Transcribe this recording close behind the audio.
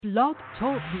Blog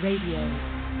Talk Radio.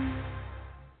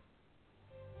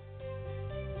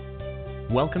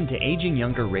 Welcome to Aging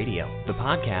Younger Radio, the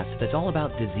podcast that's all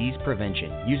about disease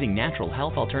prevention using natural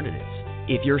health alternatives.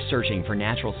 If you're searching for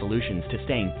natural solutions to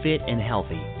staying fit and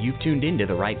healthy, you've tuned into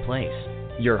the right place.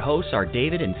 Your hosts are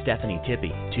David and Stephanie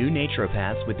Tippie, two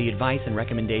naturopaths with the advice and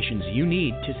recommendations you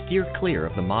need to steer clear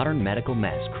of the modern medical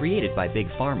mess created by Big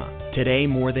Pharma. Today,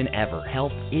 more than ever,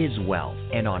 health is wealth,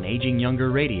 and on Aging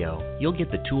Younger Radio, you'll get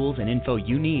the tools and info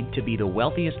you need to be the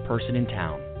wealthiest person in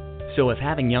town. So if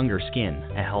having younger skin,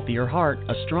 a healthier heart,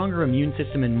 a stronger immune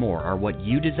system, and more are what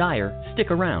you desire,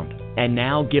 stick around. And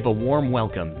now give a warm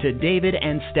welcome to David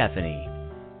and Stephanie.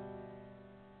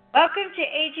 Welcome to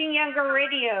Aging Younger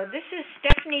Radio. This is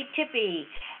Stephanie Tippie.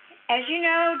 As you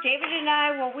know, David and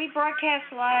I, we broadcast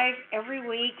live every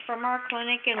week from our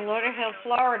clinic in Lauderhill,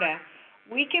 Florida.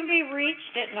 We can be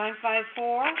reached at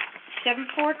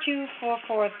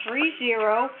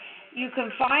 954-742-4430. You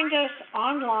can find us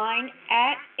online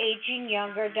at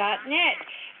agingyounger.net.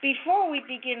 Before we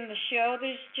begin the show,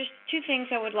 there's just two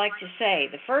things I would like to say.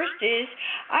 The first is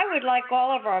I would like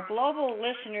all of our global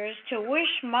listeners to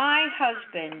wish my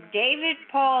husband, David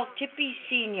Paul Tippie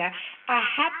Sr., a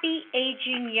happy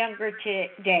Aging Younger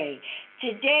Day.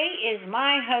 Today is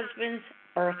my husband's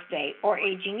birthday, or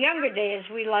Aging Younger Day, as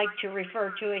we like to refer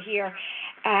to it here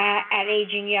at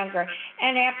Aging Younger.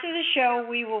 And after the show,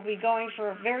 we will be going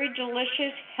for a very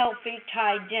delicious, healthy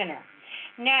Thai dinner.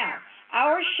 Now,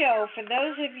 our show, for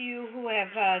those of you who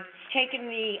have taken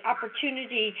the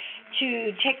opportunity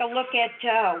to take a look at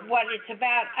what it's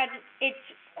about, it's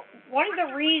one of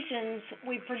the reasons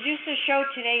we produced the show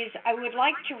today is I would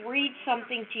like to read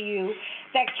something to you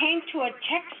that came to a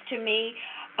text to me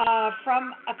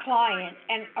from a client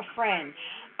and a friend.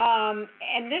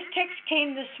 And this text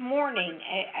came this morning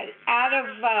out of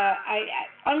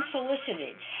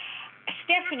unsolicited.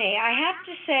 Stephanie, I have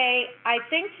to say, I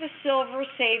think the silver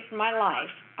saved my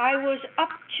life. I was up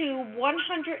to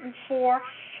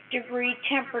 104-degree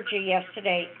temperature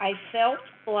yesterday. I felt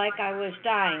like I was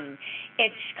dying.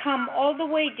 It's come all the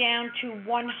way down to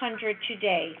 100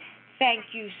 today.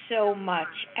 Thank you so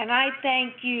much. And I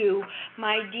thank you,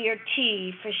 my dear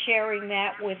T, for sharing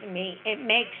that with me. It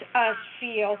makes us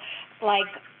feel like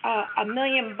 $1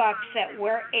 million that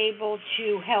we're able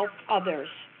to help others.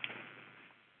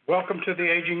 Welcome to the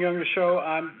Aging Younger Show.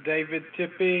 I'm David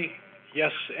Tippie.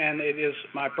 Yes, and it is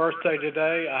my birthday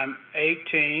today. I'm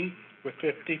 18 with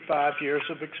 55 years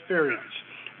of experience.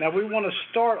 Now, we want to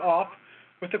start off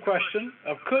with the question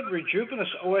of could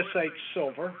Rejuvenis OSH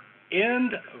Silver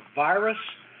end virus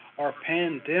or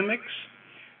pandemics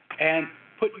and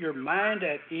put your mind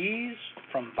at ease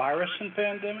from virus and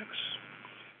pandemics?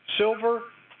 Silver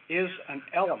is an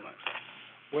element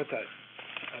with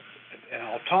an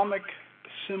atomic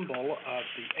symbol of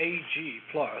the Ag+.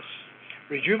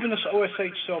 Rejuvenis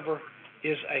OSH Silver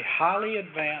is a highly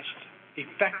advanced,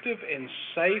 effective, and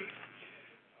safe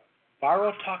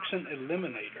virotoxin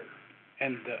eliminator.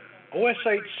 And the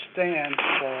OSH stands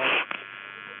for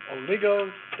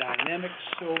Oligo-dynamic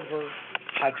Silver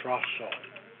Hydrosol,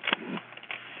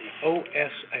 the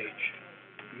OSH,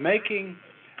 making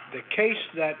the case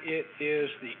that it is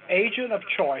the agent of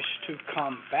choice to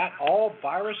combat all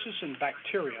viruses and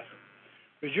bacteria.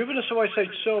 Rejuvenis OSH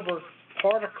Silver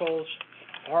particles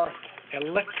are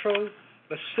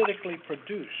electro-lytically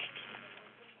produced.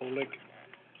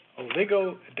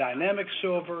 Oligo-dynamic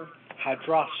Silver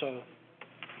Hydrosol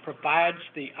provides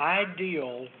the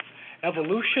ideal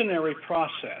evolutionary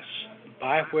process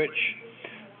by which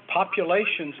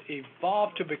populations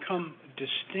evolve to become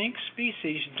distinct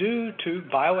species due to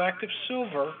bioactive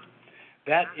silver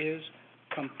that is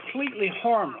completely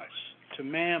harmless to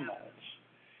mammals,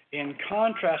 in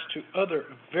contrast to other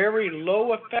very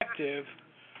low effective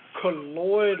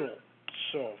colloidal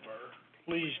silver.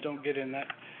 Please don't get in that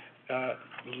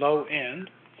low end.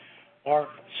 Or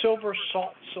silver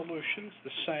salt solutions,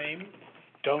 the same,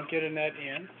 don't get in that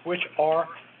end, which are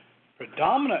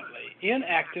predominantly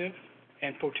inactive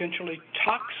and potentially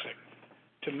toxic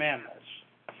to mammals.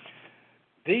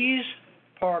 These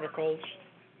particles,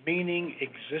 meaning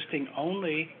existing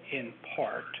only in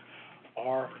part,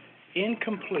 are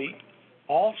incomplete.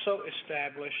 Also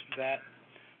established that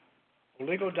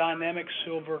oligodynamic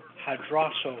silver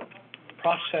hydrosol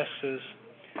processes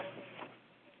the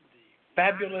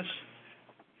fabulous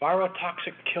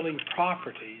virotoxic killing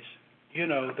properties. You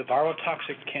know, the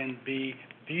virotoxic can be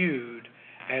viewed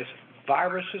as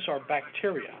viruses or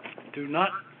bacteria.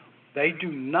 They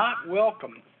do not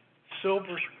welcome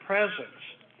silver's presence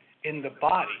in the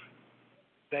body.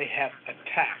 They have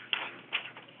attacked.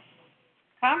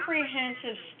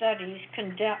 Comprehensive studies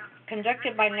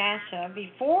conducted by NASA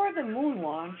before the moon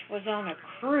launch was on a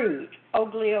crude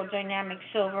Oligo-dynamic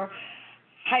Silver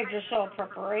Hydrosol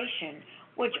preparation,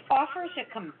 which offers a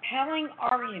compelling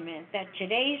argument that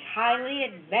today's highly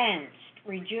advanced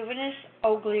Rejuvenis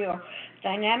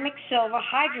Oligo-dynamic Silver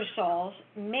Hydrosols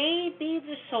may be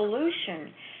the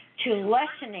solution to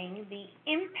lessening the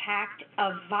impact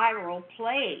of viral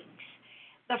plagues.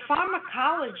 The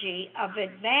pharmacology of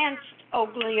advanced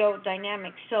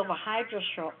Oligo-dynamic Silver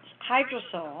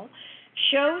Hydrosol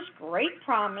shows great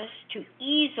promise to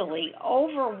easily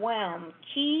overwhelm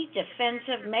key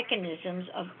defensive mechanisms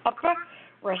of upper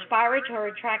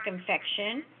respiratory tract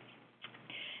infection,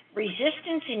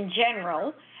 resistance in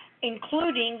general,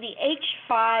 including the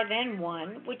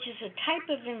H5N1, which is a type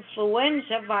of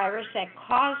influenza virus that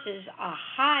causes a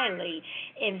highly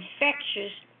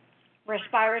infectious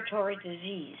respiratory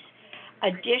disease.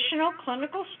 Additional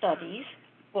clinical studies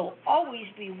will always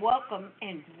be welcome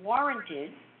and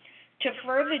warranted to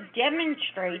further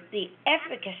demonstrate the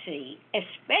efficacy,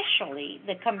 especially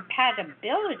the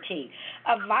compatibility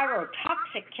of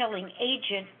virotoxic killing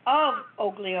agent of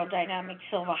Oligo-dynamic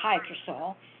Silver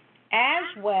Hydrosol,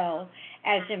 as well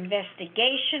as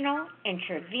investigational,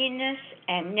 intravenous,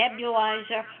 and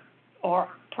nebulizer or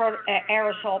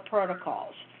aerosol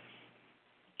protocols.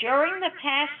 During the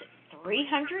past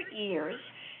 300 years,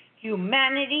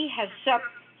 humanity has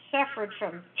suffered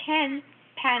from 10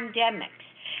 pandemics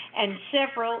and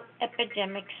several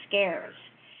epidemic scares.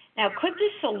 Now, could the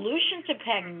solution to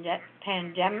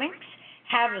pandemics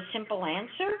have a simple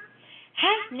answer?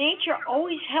 Has nature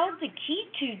always held the key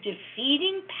to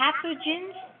defeating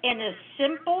pathogens in a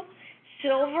simple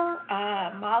silver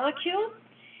molecule?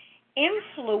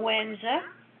 Influenza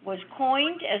was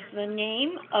coined as the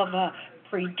name of a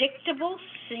predictable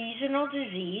seasonal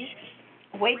disease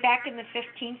way back in the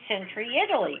 15th century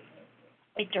Italy.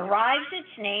 It derives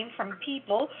its name from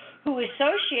people who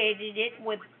associated it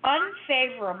with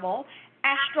unfavorable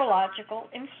astrological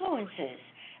influences.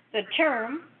 The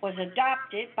term was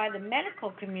adopted by the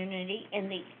medical community in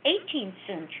the 18th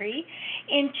century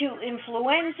into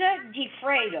influenza di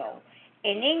freddo.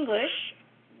 In English,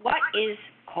 what is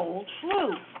cold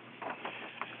flu?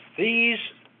 These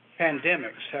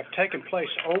pandemics have taken place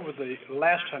over the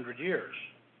last 100 years.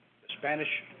 The Spanish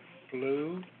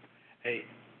flu, a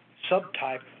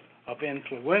subtype of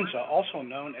influenza, also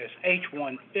known as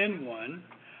H1N1,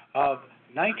 of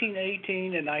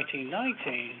 1918 and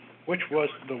 1919, which was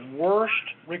the worst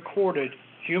recorded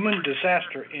human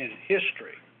disaster in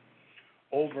history.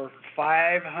 Over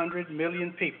 500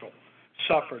 million people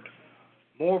suffered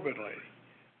morbidly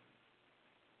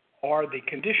or the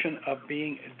condition of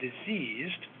being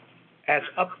diseased, as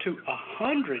up to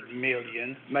 100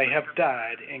 million may have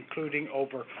died, including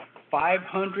over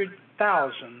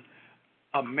 500,000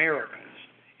 Americans.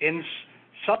 In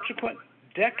subsequent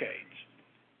decades,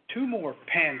 two more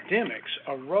pandemics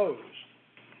arose.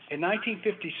 In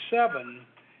 1957,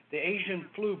 the Asian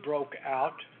flu broke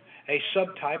out, a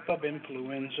subtype of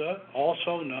influenza,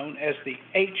 also known as the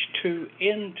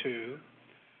H2N2.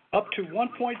 Up to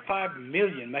 1.5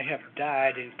 million may have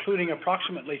died, including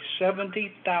approximately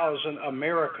 70,000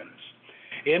 Americans.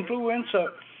 Influenza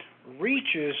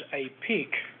reaches a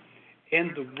peak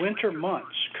in the winter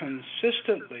months,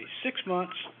 consistently 6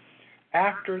 months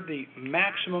after the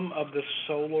maximum of the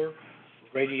solar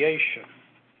radiation.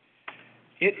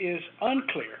 It is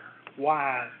unclear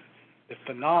why the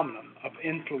phenomenon of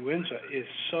influenza is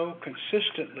so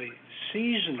consistently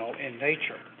seasonal in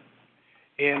nature.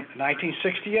 In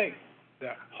 1968,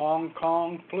 the Hong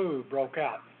Kong flu broke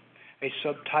out, a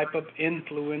subtype of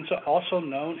influenza also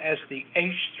known as the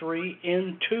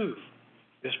H3N2.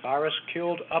 This virus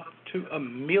killed up to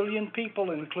 1 million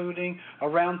people, including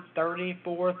around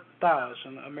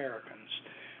 34,000 Americans.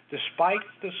 Despite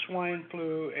the swine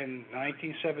flu in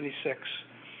 1976,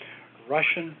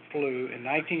 Russian flu in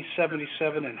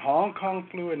 1977, and Hong Kong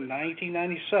flu in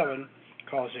 1997,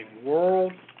 causing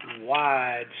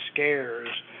worldwide scares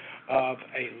of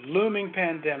a looming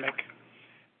pandemic,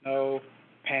 no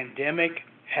pandemic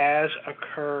has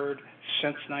occurred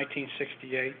since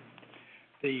 1968.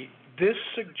 This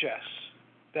suggests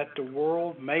that the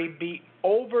world may be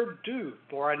overdue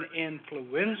for an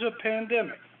influenza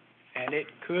pandemic, and it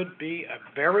could be a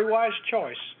very wise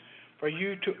choice for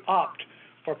you to opt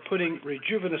for putting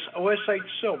Rejuvenis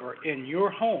OSH Silver in your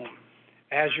home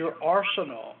as your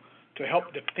arsenal to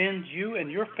help defend you and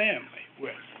your family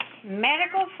with.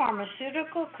 Medical,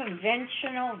 pharmaceutical,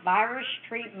 conventional virus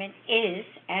treatment is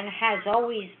and has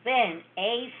always been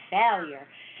a failure.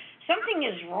 Something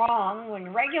is wrong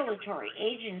when regulatory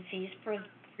agencies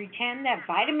pretend that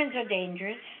vitamins are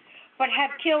dangerous, but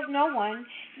have killed no one,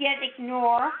 yet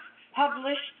ignore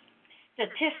published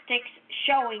statistics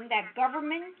showing that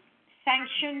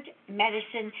government-sanctioned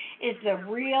medicine is the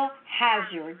real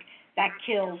hazard that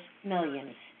kills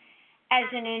millions. As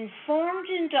an informed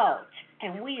adult,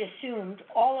 and we assumed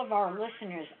all of our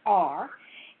listeners are,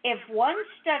 if one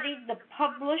studied the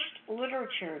published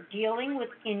literature dealing with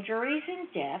injuries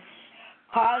and deaths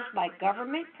caused by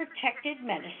government-protected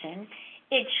medicine,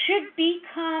 it should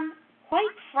become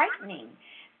quite frightening.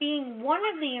 Being one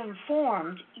of the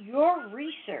informed, your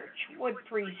research would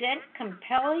present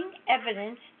compelling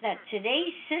evidence that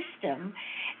today's system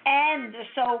and the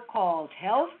so-called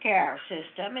healthcare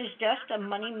system is just a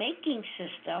money-making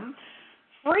system,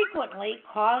 frequently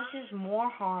causes more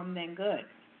harm than good.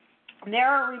 There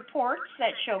are reports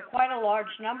that show quite a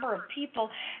large number of people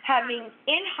having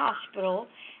in-hospital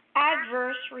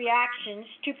adverse reactions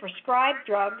to prescribed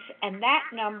drugs, and that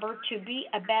number to be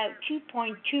about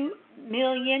 2.2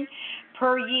 million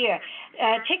per year.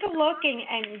 Take a look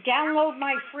and download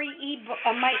my free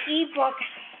ebook,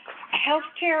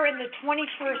 Healthcare in the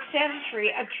 21st Century,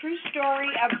 A True Story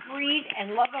of Greed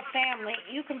and Love of Family.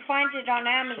 You can find it on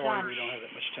Amazon. Sorry, we don't have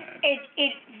that much time.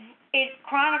 It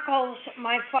chronicles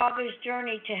my father's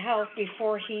journey to health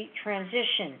before he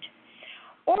transitioned.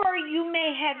 Or you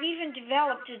may have even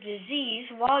developed a disease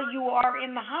while you are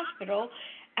in the hospital,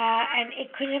 and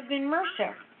it could have been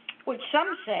MRSA, which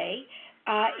some say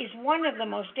is one of the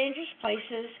most dangerous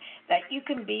places that you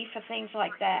can be for things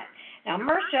like that. Now,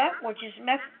 MRSA, which is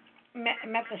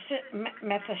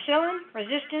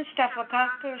methicillin-resistant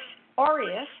Staphylococcus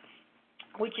aureus,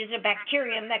 which is a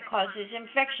bacterium that causes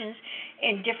infections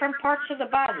in different parts of the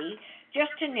body,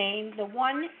 just to name the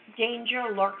one danger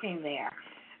lurking there.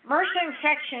 MRSA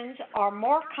infections are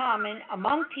more common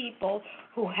among people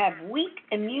who have weak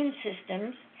immune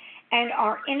systems and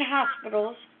are in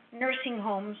hospitals, nursing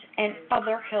homes, and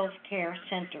other health care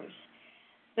centers.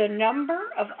 The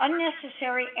number of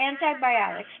unnecessary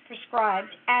antibiotics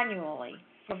prescribed annually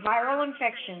for viral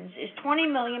infections is 20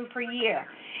 million per year.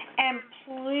 And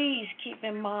please keep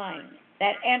in mind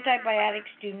that antibiotics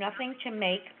do nothing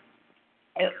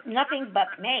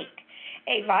but make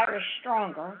a virus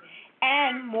stronger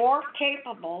and more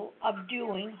capable of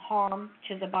doing harm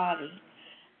to the body.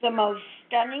 The most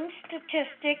stunning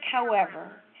statistic,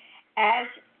 however, as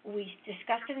we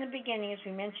discussed in the beginning, as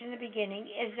we mentioned in the beginning,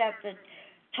 is that the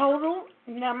total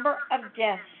number of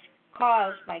deaths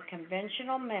caused by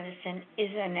conventional medicine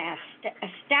is an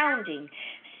astounding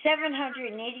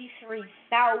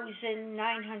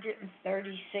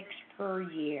 783,936 per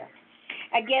year.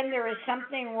 Again, there is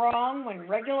something wrong when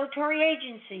regulatory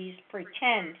agencies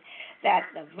pretend that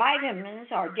the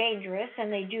vitamins are dangerous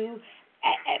and they do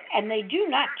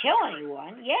not kill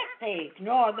anyone, yet they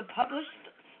ignore the published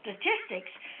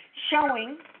statistics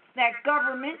showing that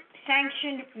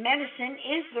government-sanctioned medicine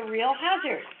is the real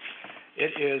hazard.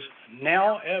 It is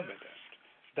now evident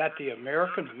that the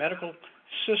American medical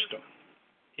system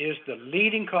is the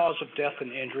leading cause of death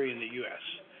and injury in the U.S.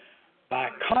 By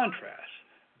contrast,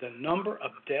 the number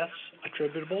of deaths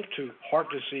attributable to heart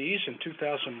disease in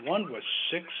 2001 was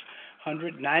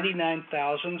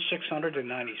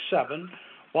 699,697,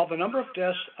 while the number of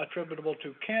deaths attributable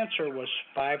to cancer was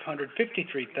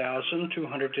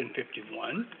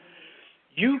 553,251.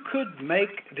 You could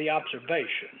make the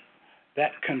observation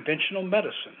that conventional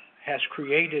medicine has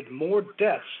created more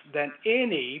deaths than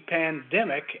any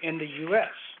pandemic in the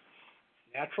U.S.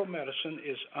 Natural medicine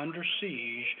is under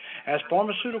siege as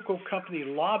pharmaceutical company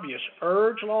lobbyists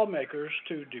urge lawmakers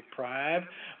to deprive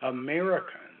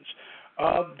Americans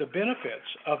of the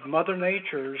benefits of Mother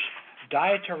Nature's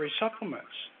dietary supplements.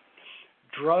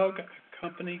 Drug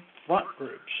company front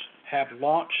groups have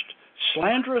launched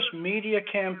slanderous media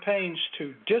campaigns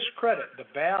to discredit the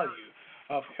value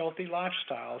of healthy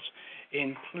lifestyles,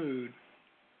 include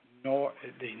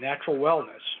the natural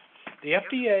wellness. The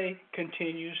FDA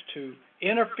continues to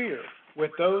interfere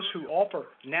with those who offer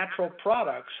natural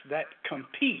products that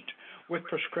compete with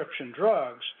prescription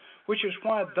drugs, which is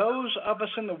why those of us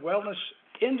in the wellness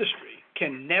industry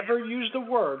can never use the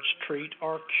words treat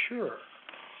or cure.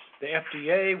 The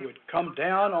FDA would come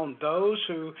down on those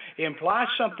who imply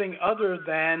something other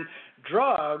than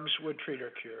drugs would treat or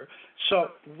cure.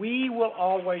 So we will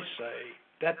always say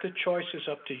that the choice is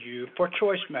up to you, for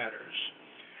choice matters.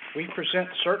 We present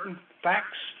certain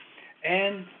facts,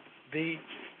 and the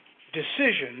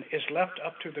decision is left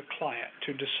up to the client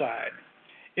to decide.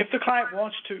 If the client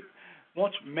wants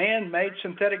man-made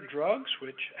synthetic drugs,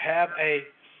 which have a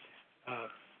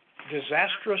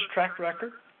disastrous track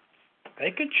record,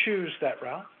 they could choose that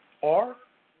route, or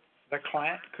the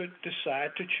client could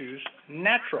decide to choose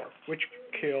natural, which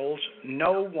kills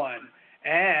no one,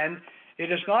 and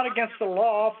it is not against the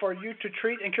law for you to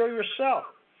treat and cure yourself,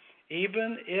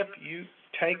 even if you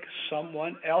take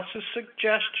someone else's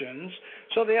suggestions,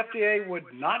 so the FDA would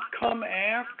not come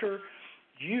after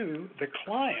you, the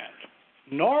client,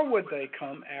 nor would they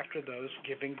come after those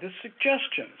giving the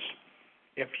suggestions.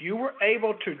 If you were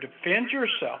able to defend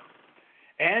yourself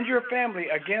and your family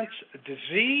against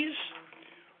disease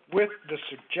with the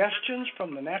suggestions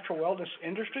from the natural wellness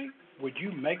industry, would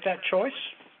you make that choice?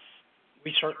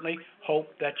 We certainly hope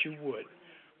that you would.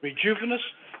 Rejuvenis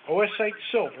OSH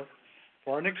Silver,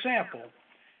 for an example,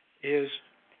 is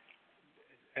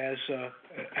as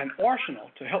an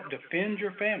arsenal to help defend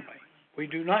your family. We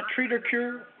do not treat or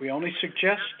cure, we only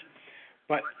suggest,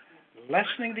 but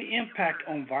lessening the impact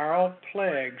on viral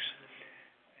plagues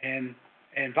and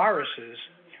viruses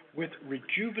with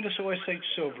Rejuvenis OSH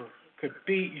Silver could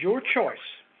be your choice,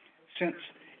 since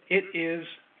it is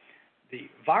the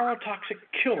virotoxic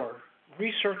killer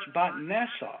researched by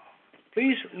NASA.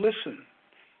 Please listen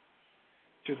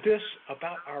to this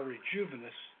about our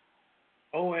Rejuvenis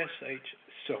OSH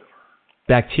Silver.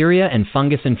 Bacteria and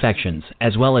fungus infections,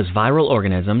 as well as viral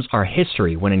organisms, are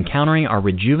history when encountering our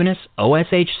Rejuvenis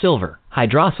OSH Silver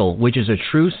Hydrosol, which is a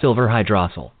true silver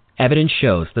hydrosol. Evidence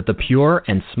shows that the pure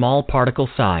and small particle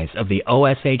size of the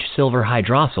OSH Silver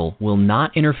Hydrosol will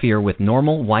not interfere with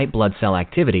normal white blood cell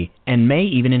activity and may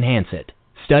even enhance it.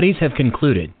 Studies have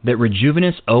concluded that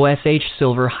Rejuvenis OSH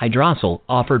Silver Hydrosol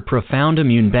offered profound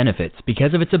immune benefits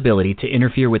because of its ability to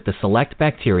interfere with the select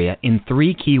bacteria in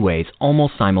 3 key ways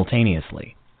almost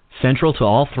simultaneously. Central to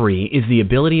all 3 is the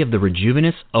ability of the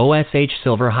Rejuvenis OSH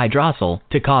Silver Hydrosol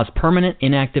to cause permanent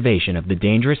inactivation of the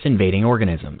dangerous invading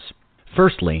organisms.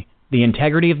 Firstly, the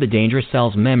integrity of the dangerous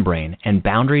cell's membrane and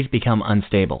boundaries become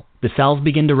unstable. The cells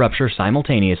begin to rupture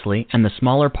simultaneously, and the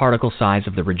smaller particle size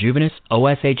of the Rejuvenis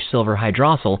OSH Silver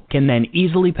Hydrosol can then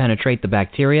easily penetrate the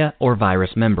bacteria or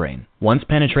virus membrane. Once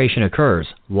penetration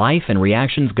occurs, life and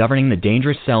reactions governing the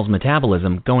dangerous cell's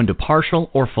metabolism go into partial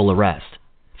or full arrest.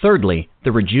 Thirdly, the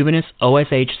Rejuvenis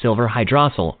OSH Silver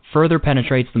Hydrosol further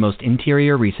penetrates the most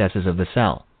interior recesses of the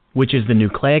cell, which is the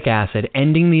nucleic acid,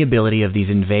 ending the ability of these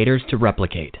invaders to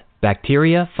replicate.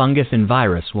 Bacteria, fungus, and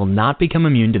virus will not become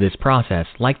immune to this process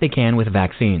like they can with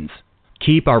vaccines.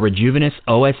 Keep our Rejuvenis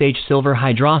OSH Silver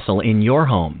Hydrosol in your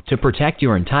home to protect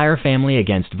your entire family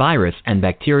against virus and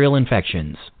bacterial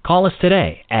infections. Call us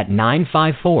today at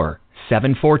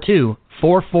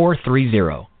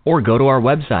 954-742-4430 or go to our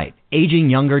website,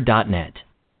 agingyounger.net.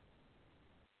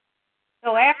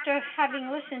 So after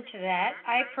having listened to that,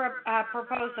 I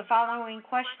propose the following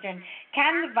question.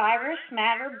 Can the virus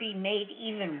matter be made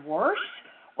even worse?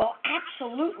 Well,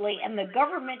 absolutely, and the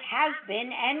government has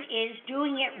been and is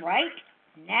doing it right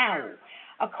now.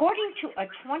 According to a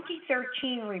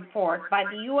 2013 report by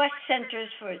the U.S. Centers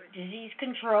for Disease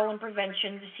Control and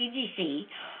Prevention, the CDC,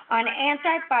 on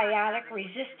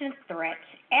antibiotic-resistant threats,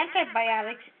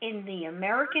 antibiotics in the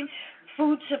American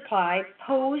food supply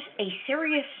pose a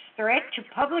serious threat to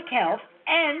public health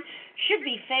and should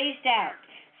be phased out,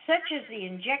 such as the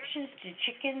injections to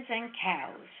chickens and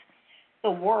cows.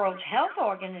 The World Health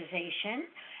Organization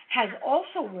has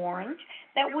also warned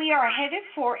that we are headed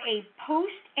for a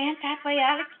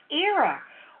post-antibiotic era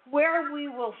where we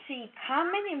will see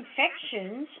common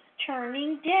infections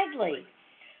turning deadly.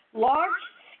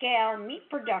 Large-scale meat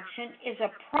production is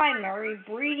a primary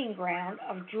breeding ground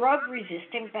of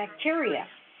drug-resistant bacteria,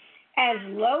 as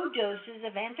low doses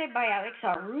of antibiotics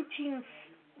are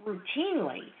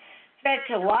routinely fed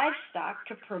to livestock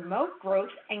to promote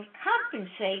growth and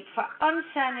compensate for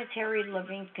unsanitary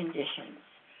living conditions.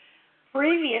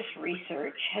 Previous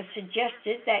research has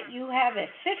suggested that you have a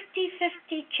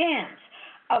 50-50 chance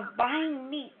of buying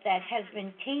meat that has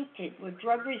been tainted with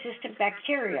drug-resistant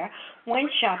bacteria when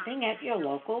shopping at your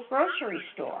local grocery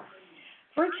store.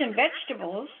 Fruits and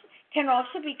vegetables can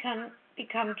also become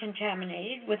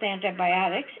contaminated with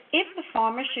antibiotics if the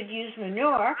farmer should use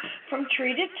manure from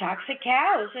treated toxic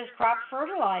cows as crop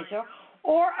fertilizer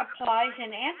or applies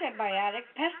an antibiotic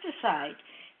pesticide.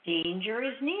 Danger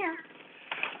is near.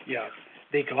 Yeah,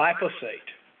 the glyphosate,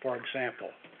 for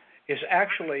example, is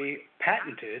actually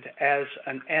patented as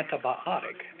an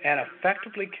antibiotic and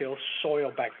effectively kills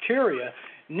soil bacteria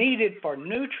needed for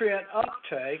nutrient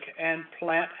uptake and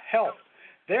plant health,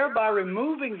 thereby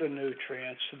removing the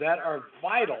nutrients that are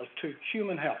vital to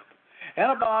human health.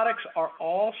 Antibiotics are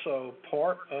also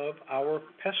part of our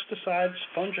pesticides,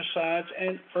 fungicides,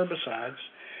 and herbicides.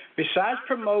 Besides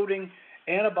promoting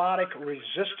antibiotic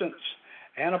resistance,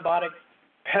 antibiotic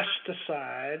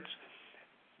pesticides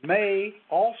may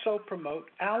also promote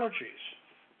allergies.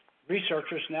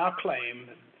 Researchers now claim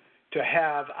to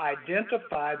have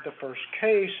identified the first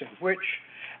case in which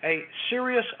a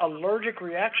serious allergic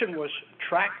reaction was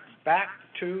tracked back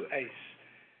to a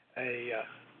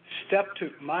step to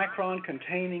micron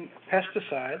containing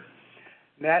pesticide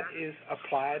that is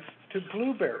applied to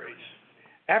blueberries.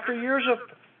 After years of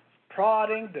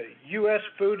prodding the U.S.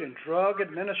 Food and Drug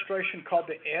Administration, called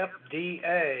the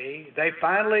FDA, they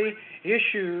finally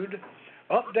issued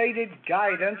updated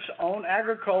guidance on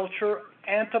agriculture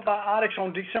antibiotics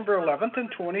on December 11th in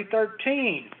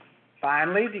 2013.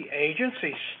 Finally, the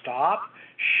agency stopped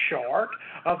short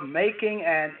of making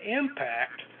an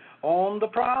impact on the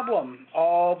problem.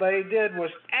 All they did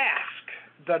was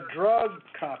ask the drug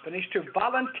companies to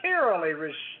voluntarily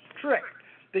restrict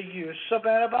the use of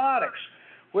antibiotics,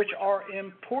 which are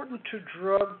important to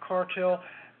drug cartel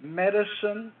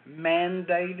medicine,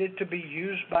 mandated to be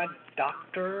used by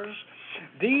doctors.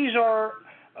 These are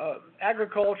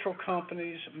agricultural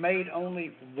companies made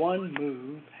only one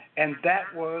move, and that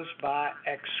was by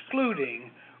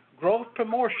excluding growth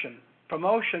promotion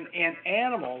in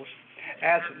animals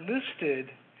as listed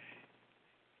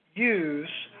use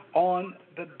on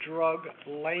the drug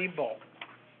label.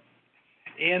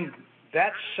 In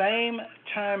that same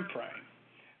time frame,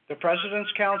 the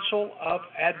President's Council of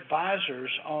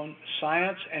Advisors on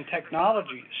Science and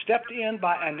Technology stepped in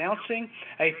by announcing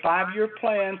a 5-year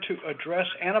plan to address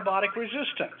antibiotic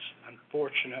resistance.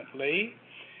 Unfortunately,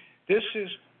 this is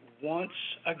once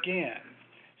again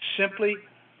simply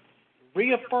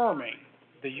reaffirming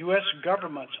the U.S.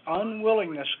 government's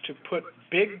unwillingness to put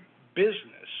big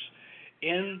business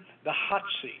in the hot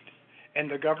seat, and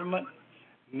the government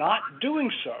not doing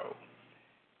so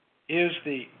is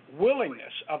the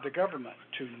willingness of the government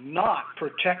to not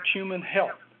protect human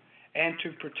health and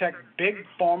to protect big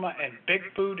pharma and big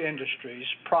food industries'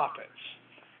 profits.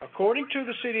 According to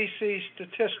the CDC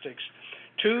statistics,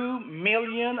 2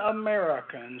 million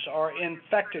Americans are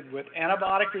infected with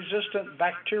antibiotic-resistant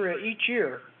bacteria each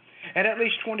year, and at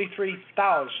least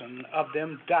 23,000 of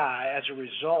them die as a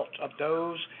result of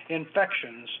those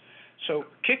infections. So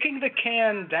kicking the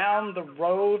can down the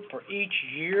road for each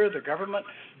year the government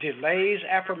delays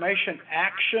affirmation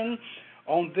action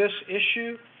on this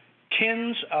issue,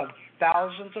 tens of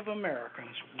thousands of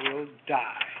Americans will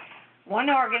die. One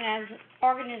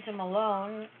organism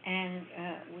alone, and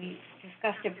we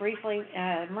discussed it briefly,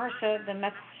 MRSA, the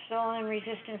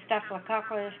methicillin-resistant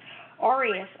Staphylococcus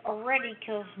aureus, already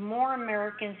kills more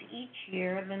Americans each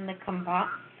year than the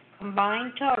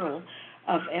combined total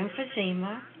of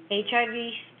emphysema,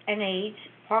 HIV and AIDS,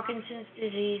 Parkinson's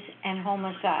disease, and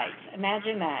homicides.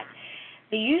 Imagine that.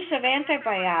 The use of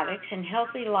antibiotics in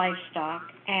healthy livestock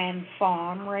and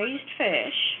farm-raised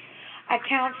fish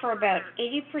account for about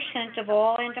 80% of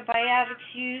all antibiotics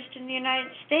used in the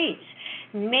United States,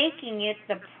 making it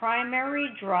the primary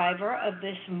driver of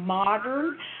this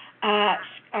modern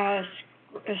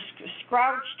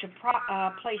scrouge to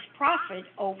place profit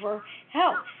over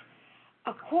health.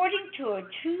 According to a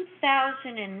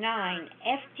 2009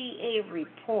 FDA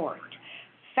report,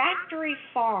 factory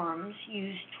farms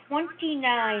use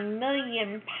 29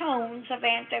 million pounds of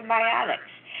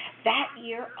antibiotics that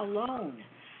year alone.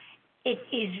 It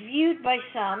is viewed by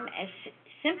some as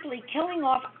simply killing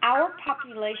off our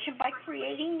population by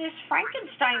creating this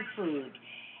Frankenstein food.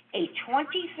 A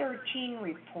 2013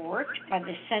 report by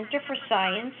the Center for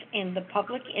Science in the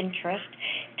Public Interest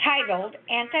titled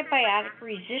Antibiotic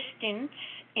Resistance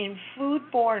in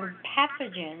Foodborne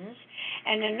Pathogens,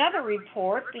 and another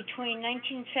report between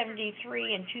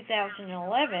 1973 and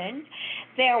 2011,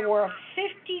 there were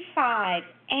 55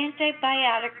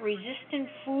 antibiotic-resistant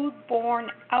foodborne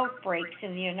outbreaks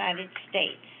in the United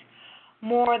States.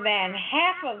 More than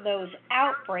half of those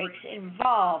outbreaks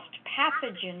involved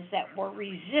pathogens that were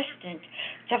resistant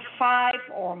to 5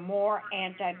 or more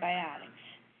antibiotics.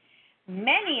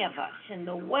 Many of us in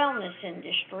the wellness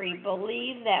industry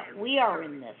believe that we are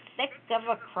in the thick of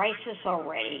a crisis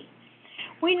already.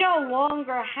 We no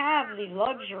longer have the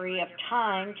luxury of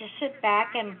time to sit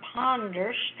back and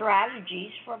ponder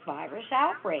strategies for virus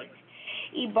outbreaks.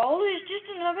 Ebola is just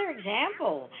another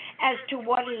example as to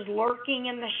what is lurking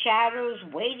in the shadows,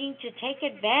 waiting to take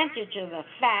advantage of the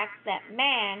fact that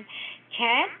man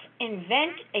can't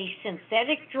invent a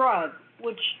synthetic drug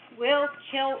which will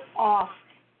kill off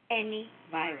any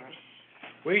virus.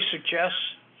 We suggest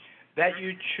that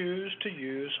you choose to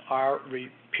use our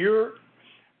pure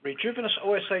Rejuvenis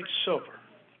OSH Silver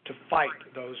to fight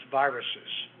those viruses.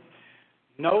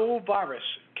 No virus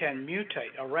can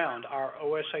mutate around our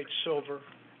OSH Silver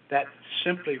that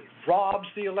simply robs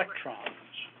the electrons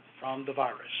from the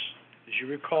virus. As you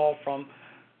recall from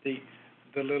the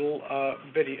little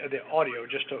video, the audio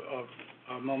just a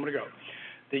a moment ago.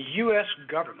 The U.S.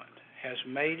 government has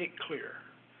made it clear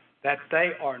that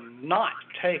they are not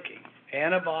taking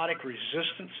antibiotic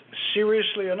resistance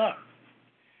seriously enough.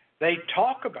 They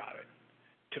talk about it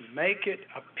to make it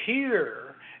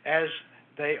appear as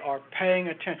they are paying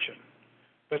attention,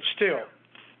 but still,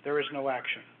 there is no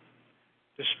action.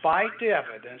 Despite the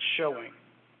evidence showing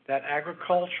that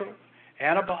agricultural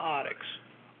antibiotics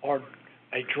are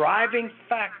a driving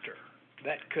factor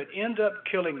that could end up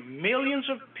killing millions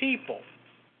of people,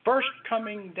 first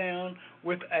coming down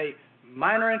with a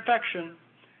minor infection,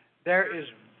 there is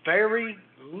very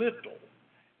little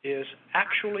is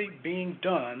actually being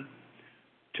done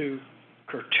to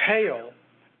curtail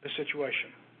the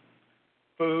situation.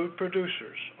 Food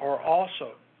producers are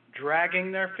also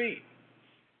dragging their feet,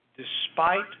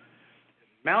 despite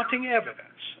mounting evidence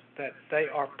that they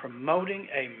are promoting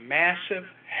a massive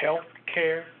health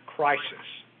care crisis.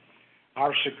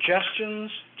 Our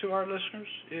suggestions to our listeners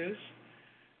is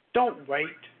don't wait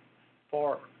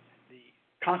for the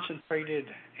concentrated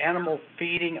animal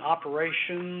feeding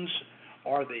operations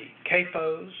or the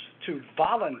CAFOs to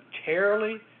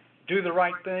voluntarily do the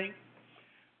right thing.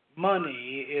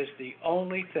 Money is the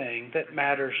only thing that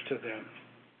matters to them.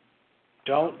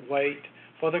 Don't wait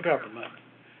for the government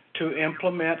to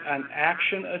implement an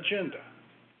action agenda,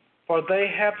 for they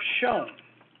have shown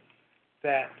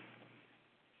that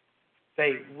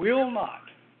they will not.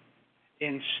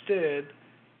 Instead,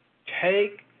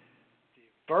 take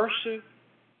diverse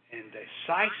and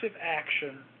decisive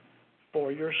action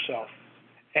for yourself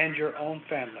and your own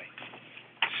family.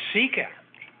 Seek out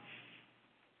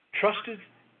trusted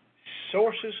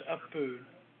sources of food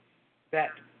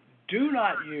that do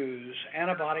not use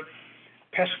antibiotic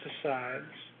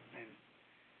pesticides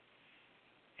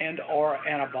and or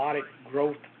antibiotic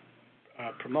growth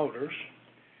promoters.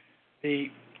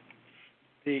 Then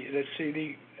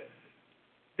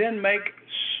make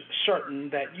certain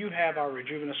that you have our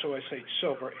Rejuvenis OSH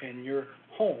Silver in your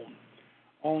home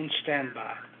on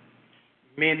standby.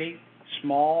 Many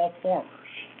small farmers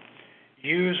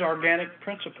use organic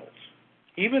principles,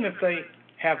 even if they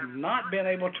have not been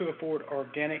able to afford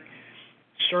organic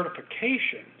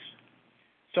certifications.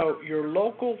 So your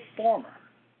local farmer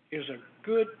is a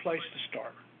good place to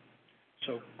start.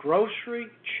 So grocery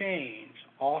chains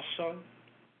also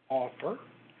offer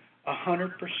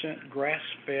 100%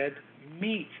 grass-fed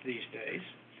meat these days.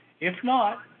 If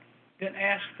not, then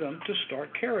ask them to start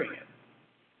carrying it.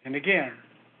 And again,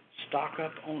 stock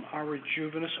up on our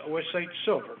Rejuvenis OSH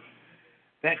Silver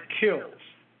that kills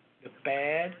the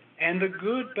bad and the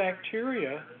good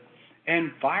bacteria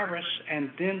and virus,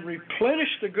 and then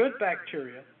replenish the good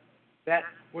bacteria that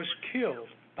was killed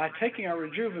by taking our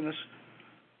Rejuvenis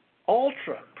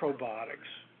Ultra Probiotics,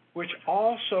 which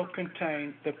also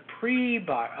contain the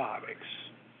prebiotics.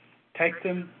 Take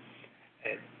them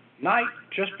at night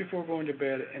just before going to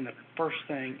bed and the first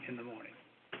thing in the morning.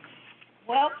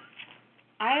 Well,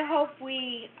 I hope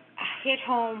we hit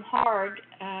home hard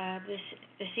this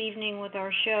evening with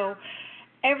our show.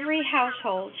 Every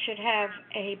household should have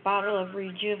a bottle of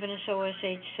Rejuvenis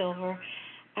OSH Silver.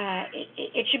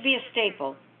 It should be a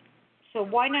staple. So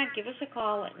why not give us a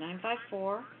call at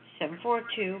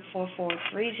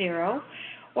 954-742-4430,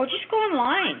 or just go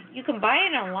online. You can buy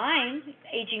it online,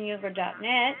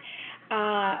 agingyounger.net.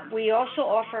 We also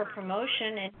offer a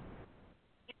promotion, and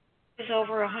is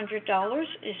over $100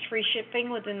 is free shipping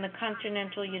within the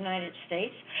continental United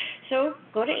States. So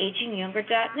go to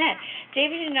agingyounger.net.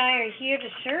 David and I are here to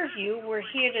serve you. We're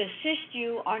here to assist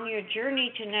you on your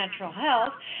journey to natural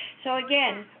health. So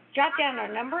again, jot down our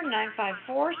number,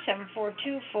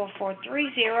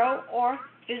 954-742-4430, or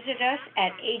visit us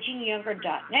at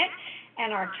agingyounger.net.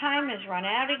 And our time has run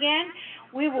out again.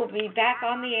 We will be back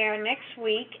on the air next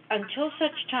week. Until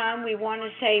such time, we want to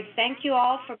say thank you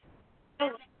all for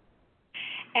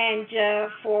and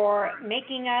for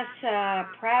making us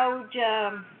proud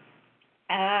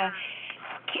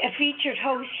featured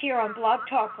hosts here on Blog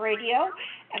Talk Radio.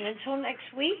 And until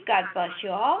next week, God bless you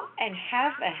all, and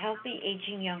have a healthy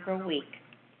Aging Younger week.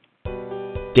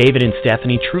 David and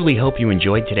Stephanie truly hope you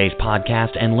enjoyed today's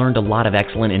podcast and learned a lot of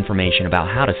excellent information about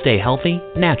how to stay healthy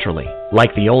naturally.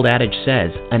 Like the old adage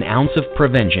says, an ounce of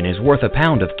prevention is worth a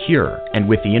pound of cure, and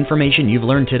with the information you've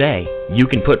learned today, you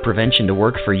can put prevention to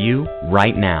work for you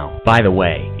right now. By the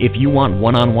way, if you want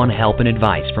one-on-one help and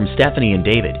advice from Stephanie and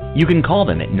David, you can call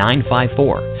them at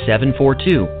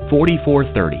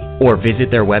 954-742-4430 or visit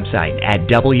their website at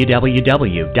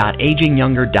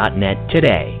www.agingyounger.net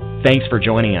today. Thanks for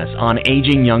joining us on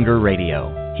Aging Younger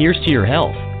Radio. Here's to your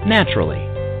health, naturally.